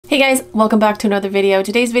Hey guys, welcome back to another video.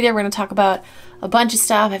 Today's video we're going to talk about a bunch of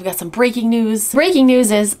stuff. I've got some breaking news. Breaking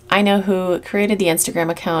news is I know who created the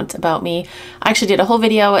Instagram account about me. I actually did a whole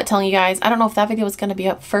video telling you guys. I don't know if that video was going to be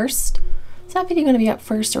up first. Is that video going to be up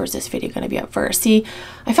first or is this video going to be up first? See,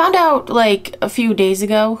 I found out like a few days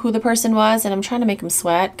ago who the person was and I'm trying to make them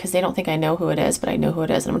sweat because they don't think I know who it is, but I know who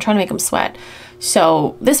it is and I'm trying to make them sweat.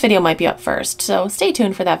 So this video might be up first. So stay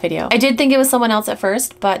tuned for that video. I did think it was someone else at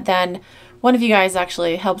first, but then one of you guys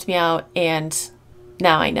actually helped me out and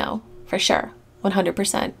now I know for sure,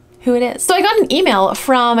 100% who it is. So I got an email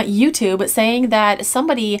from YouTube saying that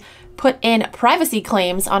somebody put in privacy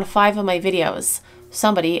claims on 5 of my videos.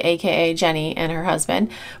 Somebody, aka Jenny and her husband,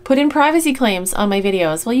 put in privacy claims on my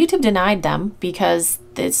videos. Well, YouTube denied them because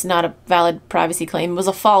it's not a valid privacy claim. It was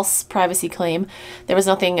a false privacy claim. There was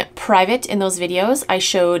nothing private in those videos. I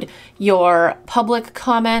showed your public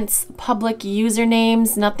comments, public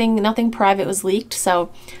usernames, nothing private was leaked.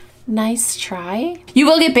 So nice try. You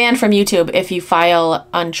will get banned from YouTube if you file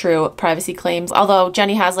untrue privacy claims, although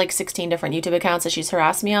Jenny has like 16 different YouTube accounts that she's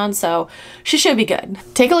harassed me on, so she should be good.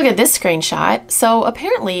 Take a look at this screenshot. So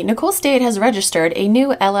apparently Nicole State has registered a new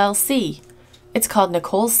LLC. It's called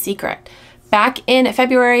Nicole's Secret. Back in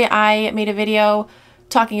February, I made a video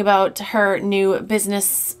talking about her new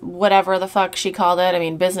business, whatever the fuck she called it. I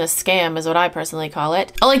mean, business scam is what I personally call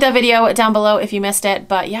it. I'll link that video down below if you missed it.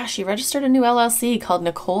 But yeah, she registered a new LLC called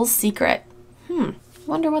Nicole's Secret.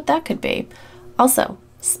 Wonder what that could be. Also,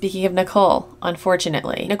 speaking of Nicole,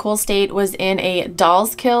 unfortunately, Nicole State was in a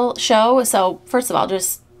Dolls Kill show. So first of all,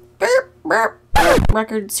 just burp, burp, burp,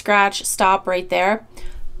 record scratch, stop right there.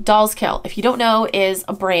 Dolls Kill, if you don't know, is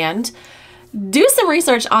a brand. Do some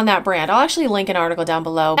research on that brand. I'll actually link an article down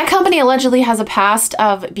below. That company allegedly has a past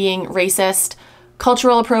of being racist,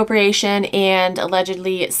 cultural appropriation, and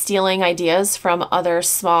allegedly stealing ideas from other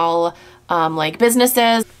small like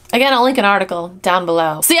businesses. Again, I'll link an article down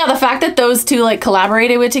below. So yeah, the fact that those two like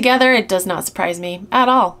collaborated with together, it does not surprise me at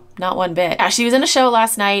all. Not one bit. Yeah, she was in a show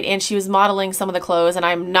last night and she was modeling some of the clothes and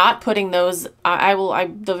I'm not putting those,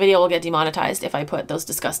 the video will get demonetized if I put those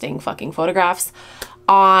disgusting fucking photographs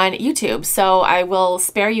on YouTube. So I will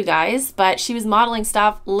spare you guys, but she was modeling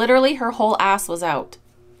stuff. Literally her whole ass was out.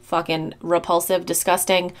 Fucking repulsive,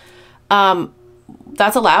 disgusting.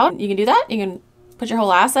 That's allowed. You can do that. You can put your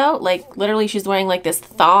whole ass out. Like literally she's wearing like this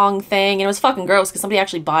thong thing and it was fucking gross because somebody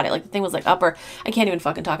actually bought it. Like the thing was like upper. I can't even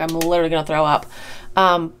fucking talk. I'm literally gonna throw up.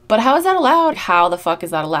 But how is that allowed? How the fuck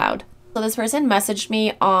is that allowed? So this person messaged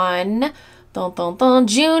me on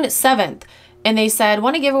June 7th. And they said,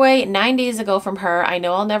 won a giveaway 9 days ago from her. I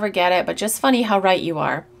know I'll never get it, but just funny how right you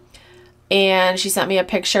are. And she sent me a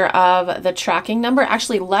picture of the tracking number.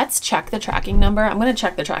 Actually, let's check the tracking number. I'm going to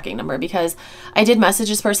check the tracking number because I did message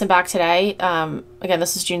this person back today. Again,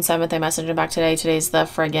 this is June 7th. I messaged him back today. Today's the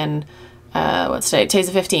friggin', what's today?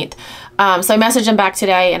 Today's the 15th. So I messaged him back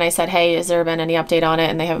today and I said, hey, has there been any update on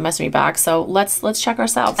it? And they haven't messaged me back. So let's check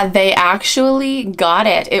ourselves. They actually got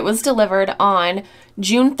it. It was delivered on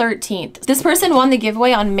June 13th. This person won the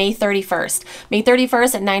giveaway on May 31st. May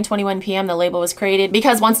 31st at 9:21 p.m. the label was created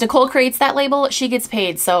because once Nicole creates that label, she gets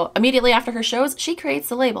paid. So immediately after her shows, she creates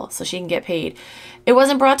the label so she can get paid. It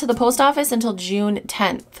wasn't brought to the post office until June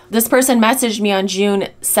 10th. This person messaged me on June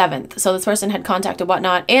 7th. So this person had contacted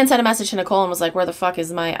Whatnot and sent a message to Nicole and was like, where the fuck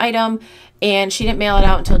is my item? And she didn't mail it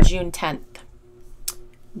out until June 10th.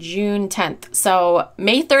 June 10th. So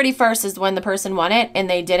May 31st is when the person won it and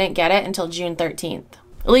they didn't get it until June 13th.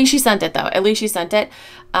 At least she sent it though. At least she sent it.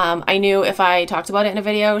 I knew if I talked about it in a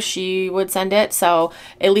video, she would send it. So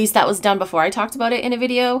at least that was done before I talked about it in a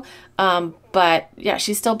video. But yeah,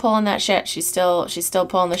 she's still pulling that shit. She's still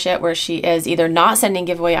pulling the shit where she is either not sending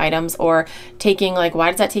giveaway items or taking like,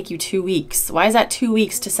 why does that take you 2 weeks? Why is that 2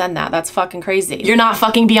 weeks to send that? That's fucking crazy. You're not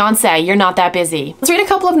fucking Beyonce. You're not that busy. Let's read a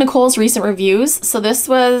couple of Nicole's recent reviews. So this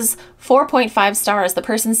was 4.5 stars. The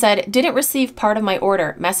person said, didn't receive part of my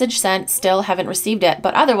order. Message sent, still haven't received it,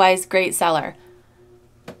 but otherwise great seller.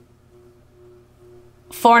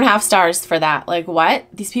 4.5 stars for that. Like what?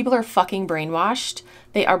 These people are fucking brainwashed.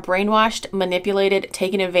 They are brainwashed, manipulated,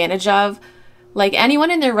 taken advantage of. Like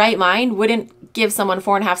anyone in their right mind wouldn't give someone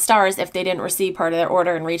 4.5 stars if they didn't receive part of their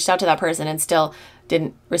order and reached out to that person and still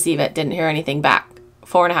didn't receive it, didn't hear anything back.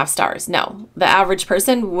 4.5 stars. No, the average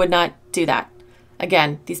person would not do that.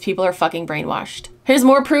 Again, these people are fucking brainwashed. Here's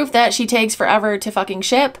more proof that she takes forever to fucking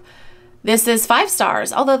ship. This is 5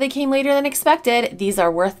 stars. Although they came later than expected, these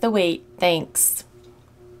are worth the wait. Thanks.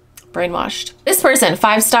 Brainwashed. This person,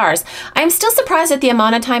 5 stars. I am still surprised at the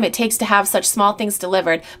amount of time it takes to have such small things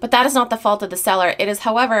delivered, but that is not the fault of the seller. It is,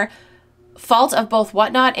 however, fault of both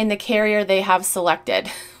Whatnot and the carrier they have selected.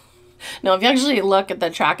 No, if you actually look at the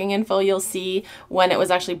tracking info, you'll see when it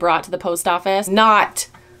was actually brought to the post office. Not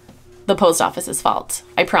the post office's fault,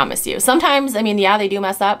 I promise you. Sometimes, I mean, yeah, they do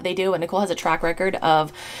mess up. They do. And Nicole has a track record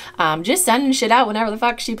of just sending shit out whenever the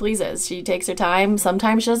fuck she pleases. She takes her time.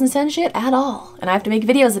 Sometimes she doesn't send shit at all. And I have to make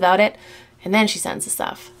videos about it. And then she sends the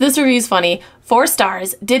stuff. This review is funny. 4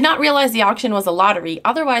 stars. Did not realize the auction was a lottery.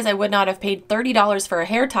 Otherwise, I would not have paid $30 for a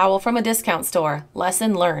hair towel from a discount store.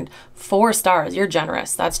 Lesson learned. 4 stars. You're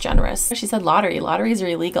generous. That's generous. She said lottery. Lotteries are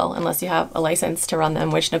illegal unless you have a license to run them,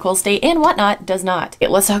 which Nicole State and whatnot does not. Okay,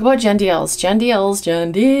 let's talk about Jendeals. Jendeals.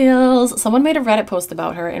 Jendeals. Someone made a Reddit post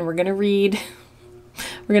about her, and we're gonna read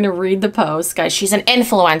the post. Guys, she's an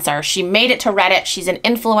influencer. She made it to Reddit. She's an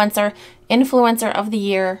influencer. Influencer of the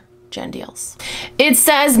year. Jendeals. It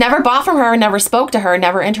says, never bought from her, never spoke to her,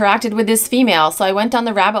 never interacted with this female, so I went down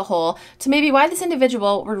the rabbit hole to maybe why this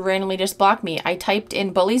individual would randomly just block me. I typed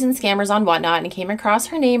in bullies and scammers on Whatnot and came across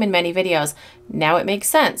her name in many videos. Now it makes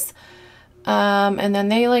sense. And then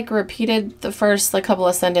they like repeated the first like couple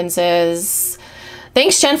of sentences.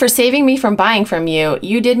 Thanks, Jen, for saving me from buying from you.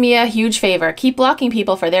 You did me a huge favor. Keep blocking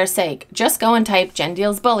people for their sake. Just go and type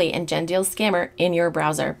Jendeals bully and Jendeals scammer in your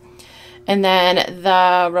browser. And then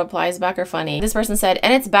the replies back are funny. This person said,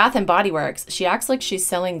 and it's Bath and Body Works. She acts like she's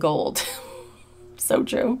selling gold. So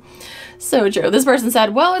true. So true. This person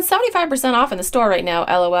said, well, it's 75% off in the store right now.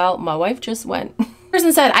 LOL. My wife just went.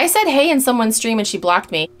 Person said, I said hey in someone's stream and she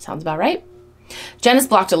blocked me. Sounds about right. Jen has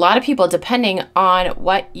blocked a lot of people depending on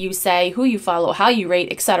what you say, who you follow, how you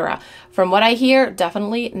rate, etc. From what I hear,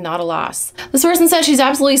 definitely not a loss. This person said she's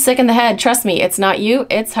absolutely sick in the head. Trust me, it's not you,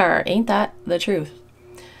 it's her. Ain't that the truth?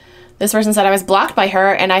 This person said, I was blocked by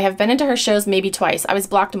her and I have been into her shows maybe twice. I was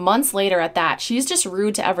blocked months later at that. She's just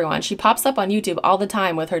rude to everyone. She pops up on YouTube all the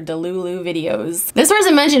time with her Delulu videos. This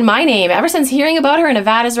person mentioned my name. Ever since hearing about her in a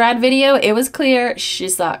Vada's Rad video, it was clear she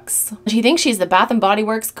sucks. She thinks she's the Bath and Body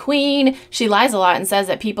Works queen. She lies a lot and says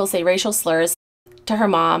that people say racial slurs to her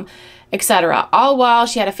mom, etc. All while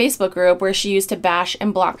she had a Facebook group where she used to bash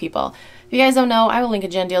and block people. If you guys don't know, I will link a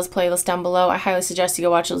Jendeals playlist down below. I highly suggest you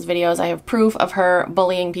go watch those videos. I have proof of her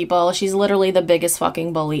bullying people. She's literally the biggest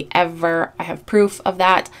fucking bully ever. I have proof of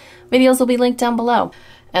that. Videos will be linked down below.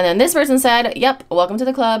 And then this person said, yep, welcome to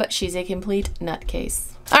the club. She's a complete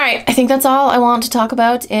nutcase. All right, I think that's all I want to talk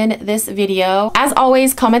about in this video. As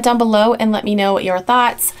always, comment down below and let me know your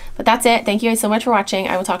thoughts. But that's it. Thank you guys so much for watching.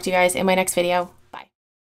 I will talk to you guys in my next video.